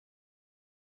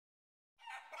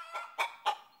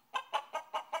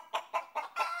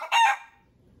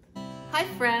Hi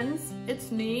friends,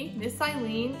 it's me, Miss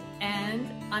Eileen, and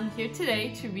I'm here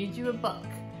today to read you a book.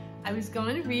 I was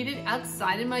going to read it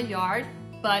outside in my yard,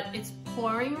 but it's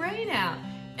pouring rain out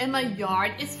and my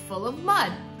yard is full of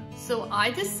mud. So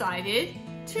I decided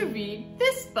to read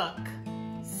this book,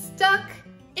 Stuck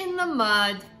in the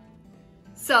Mud.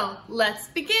 So let's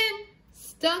begin.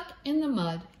 Stuck in the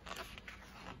Mud.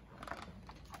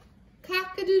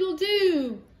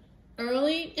 Cock-a-doodle-doo!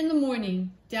 Early in the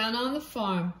morning, down on the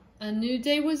farm, a new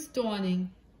day was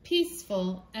dawning,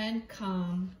 peaceful and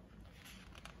calm.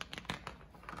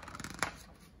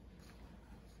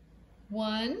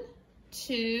 1,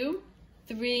 2,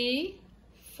 3,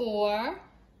 4,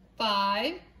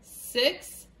 5,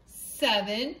 6,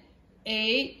 7,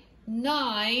 8,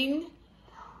 9.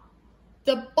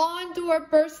 The barn door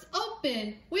burst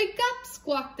open. Wake up,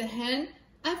 squawked the hen.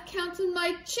 I've counted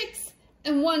my chicks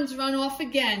and one's run off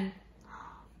again.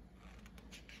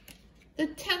 The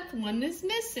 10th one is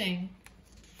missing.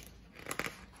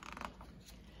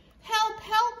 Help,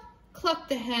 help, clucked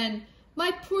the hen.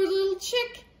 My poor little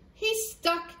chick, he's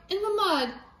stuck in the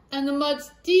mud, and the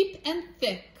mud's deep and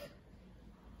thick.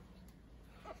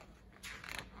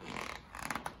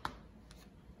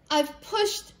 I've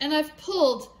pushed and I've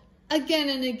pulled again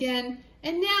and again,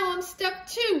 and now I'm stuck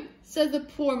too, said the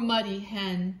poor muddy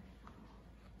hen.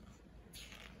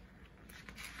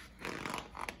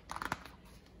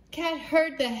 Cat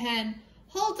heard the hen.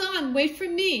 Hold on, wait for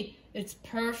me. It's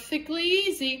perfectly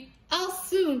easy. I'll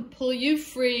soon pull you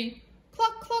free.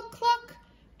 Cluck, cluck, cluck.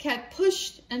 Cat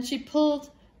pushed and she pulled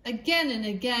again and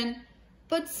again,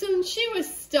 but soon she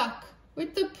was stuck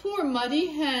with the poor muddy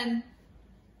hen.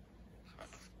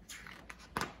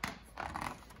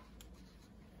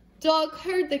 Dog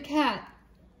heard the cat.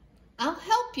 I'll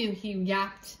help you, he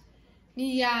yapped.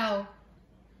 Meow,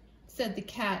 said the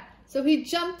cat. So he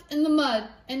jumped in the mud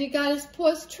and he got his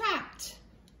paws trapped.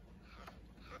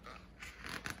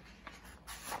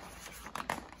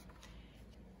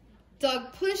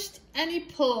 Dog pushed and he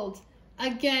pulled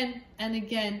again and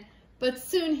again, but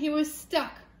soon he was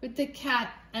stuck with the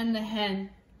cat and the hen.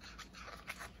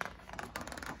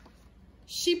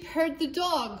 Sheep heard the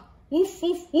dog, woof,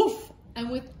 woof, woof,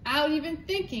 and without even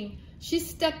thinking, she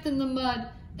stepped in the mud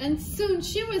and soon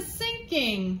she was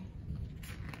sinking.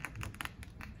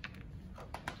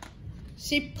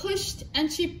 She pushed and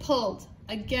she pulled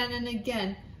again and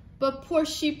again, but poor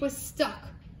sheep was stuck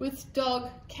with dog,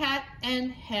 cat,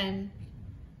 and hen.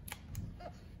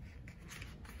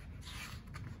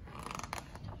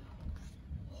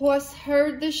 Horse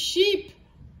heard the sheep.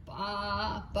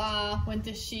 Baa, baa, went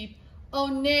the sheep. Oh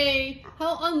nay,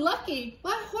 how unlucky,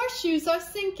 my horseshoes are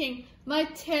sinking, my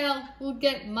tail will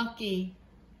get mucky.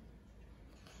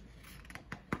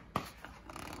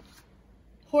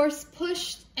 Horse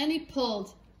pushed and he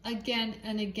pulled again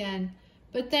and again,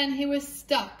 but then he was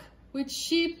stuck with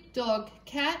sheep, dog,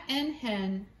 cat, and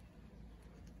hen.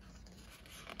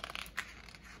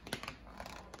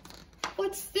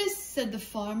 What's this, said the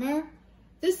farmer.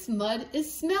 This mud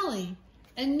is smelly,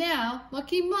 and now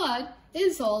mucky mud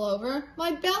is all over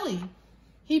my belly.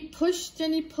 He pushed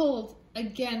and he pulled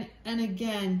again and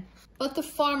again, but the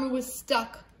farmer was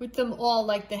stuck with them all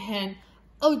like the hen.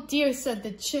 Oh dear, said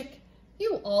the chick.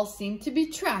 You all seem to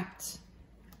be trapped.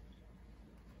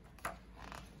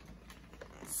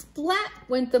 Splat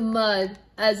went the mud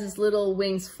as his little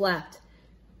wings flapped.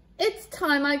 It's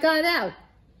time I got out.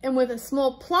 And with a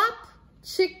small plop,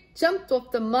 Chick jumped off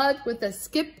the mud with a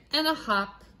skip and a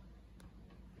hop.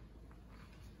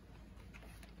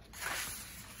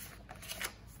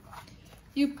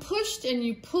 You pushed and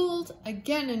you pulled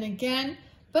again and again,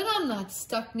 but I'm not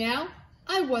stuck now.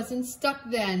 I wasn't stuck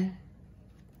then.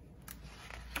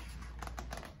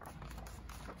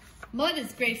 Mud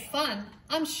is great fun,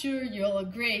 I'm sure you'll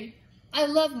agree. I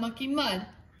love mucky mud.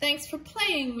 Thanks for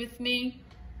playing with me.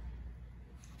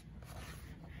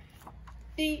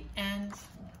 The end.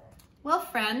 Well,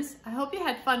 friends, I hope you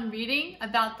had fun reading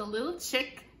about the little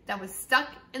chick that was stuck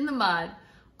in the mud.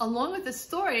 Along with the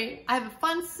story, I have a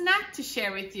fun snack to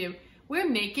share with you. We're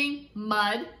making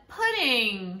mud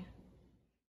pudding.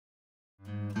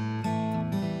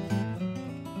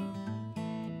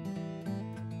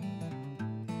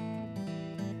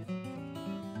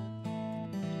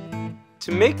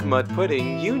 To make mud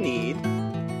pudding, you need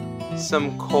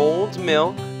some cold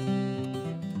milk,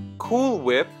 Cool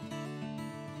Whip,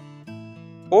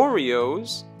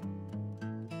 Oreos,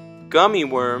 gummy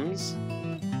worms,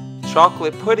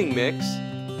 chocolate pudding mix,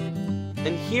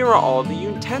 and here are all the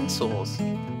utensils.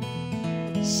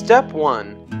 Step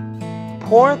 1.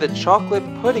 Pour the chocolate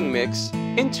pudding mix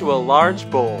into a large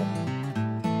bowl.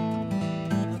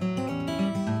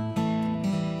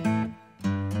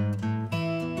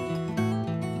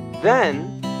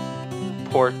 Then,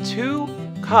 pour 2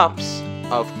 cups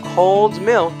of cold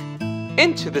milk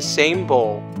into the same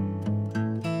bowl.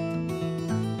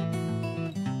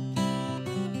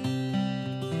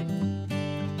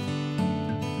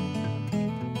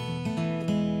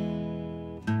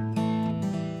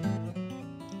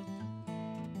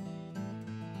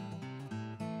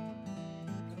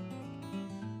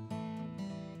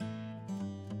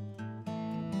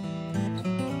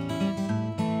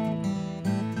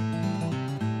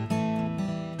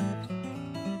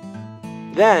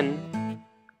 Then,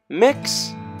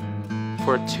 mix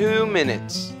for 2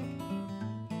 minutes.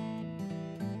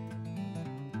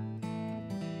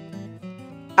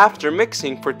 After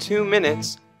mixing for 2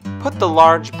 minutes, put the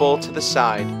large bowl to the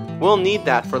side. We'll need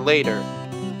that for later.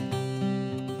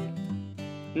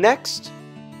 Next,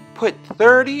 put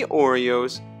 30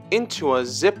 Oreos into a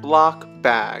Ziploc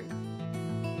bag.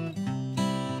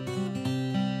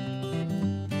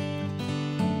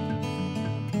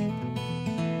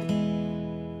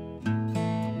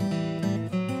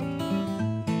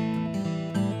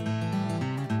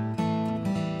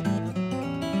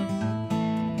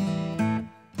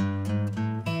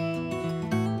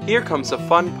 Here comes the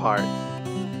fun part.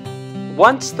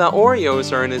 Once the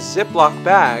Oreos are in a Ziploc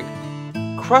bag,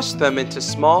 crush them into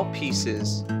small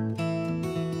pieces.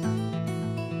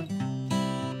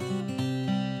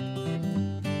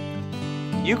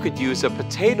 You could use a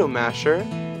potato masher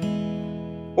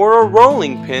or a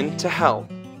rolling pin to help.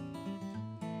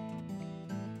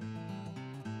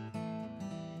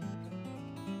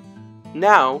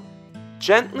 Now,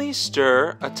 gently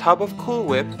stir a tub of Cool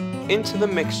Whip into the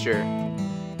mixture.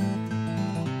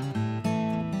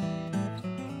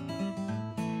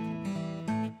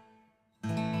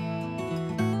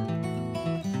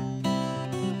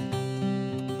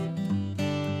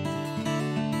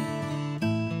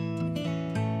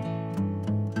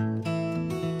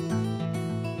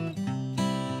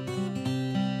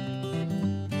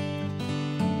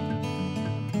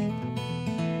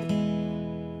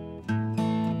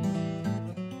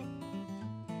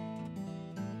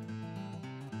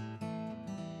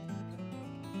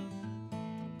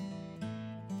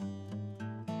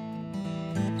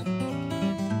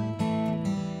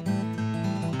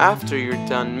 After you're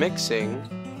done mixing,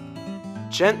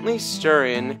 gently stir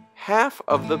in half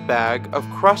of the bag of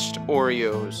crushed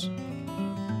Oreos.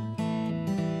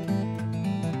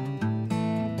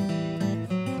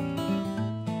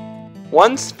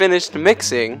 Once finished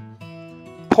mixing,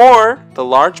 pour the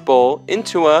large bowl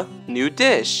into a new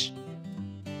dish.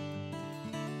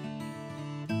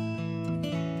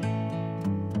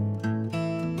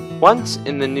 Once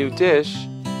in the new dish,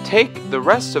 take the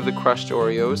rest of the crushed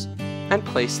Oreos and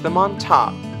place them on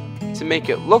top to make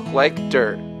it look like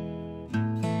dirt.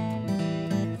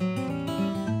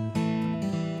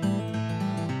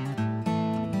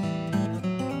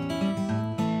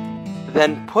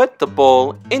 Then put the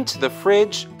bowl into the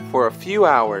fridge for a few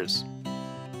hours.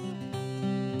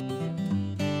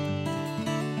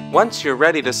 Once you're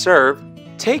ready to serve,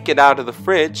 take it out of the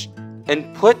fridge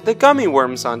and put the gummy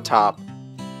worms on top,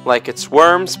 like it's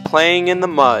worms playing in the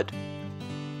mud.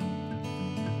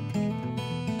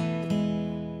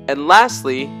 And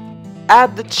lastly,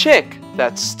 add the chick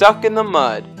that's stuck in the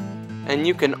mud, and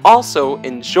you can also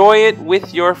enjoy it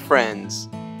with your friends.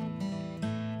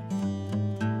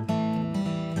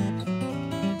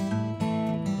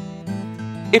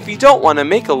 If you don't want to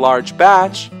make a large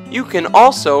batch, you can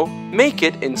also make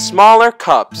it in smaller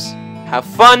cups. Have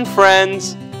fun,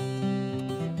 friends!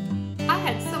 I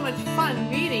had so much fun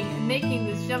reading and making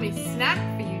this yummy snack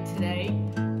for you today.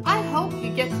 I hope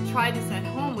you get to try this at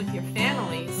home with your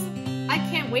families. I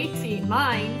can't wait to eat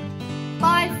mine.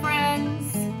 Bye,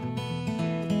 friends!